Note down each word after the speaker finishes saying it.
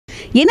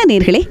என்ன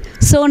நேர்களே,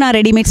 சோனா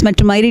ரெடிமேட்ஸ்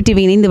மற்றும் மைரி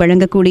டிவி இணைந்து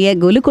வழங்கக்கூடிய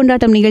கொலு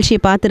கொண்டாட்டம் நிகழ்ச்சியை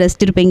பார்த்து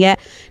ரசிச்சிருப்பீங்க.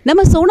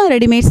 நம்ம சோனா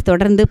ரெடிமேட்ஸ்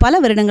தொடர்ந்து பல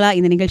வருடங்களாக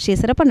இந்த நிகழ்ச்சியை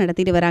சிறப்பாக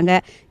நடத்திட்டு வராங்க.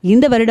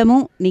 இந்த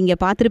வருடமும் நீங்கள்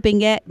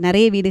பார்த்துருப்பீங்க,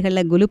 நிறைய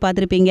வீடுகளில் கொலு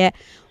பார்த்துருப்பீங்க.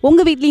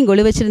 உங்கள் வீட்லேயும்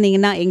கொலு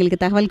வச்சுருந்தீங்கன்னா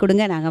எங்களுக்கு தகவல்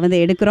கொடுங்க, நாங்கள்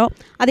வந்து எடுக்கிறோம்.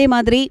 அதே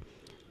மாதிரி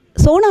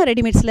சோனா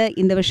ரெடிமேட்ஸில்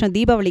இந்த வருஷம்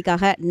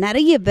தீபாவளிக்காக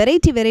நிறைய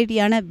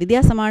வெரைட்டியான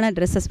வித்தியாசமான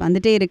ட்ரெஸ்ஸஸ்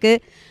வந்துகிட்டே இருக்குது.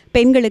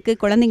 பெண்களுக்கு,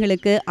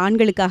 குழந்தைங்களுக்கு,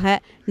 ஆண்களுக்காக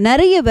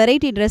நிறைய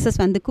வெரைட்டி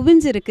ட்ரெஸ்ஸஸ் வந்து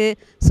குவிஞ்சிருக்கு.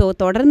 ஸோ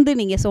தொடர்ந்து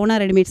நீங்கள் சோனா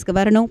ரெடிமேட்ஸ்க்கு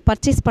வரணும்,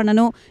 பர்ச்சேஸ்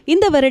பண்ணணும்.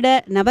 இந்த வருட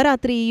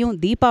நவராத்திரியையும்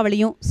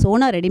தீபாவளியும்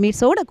சோனா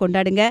ரெடிமேட்ஸோடு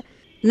கொண்டாடுங்க.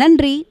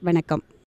 நன்றி, வணக்கம்.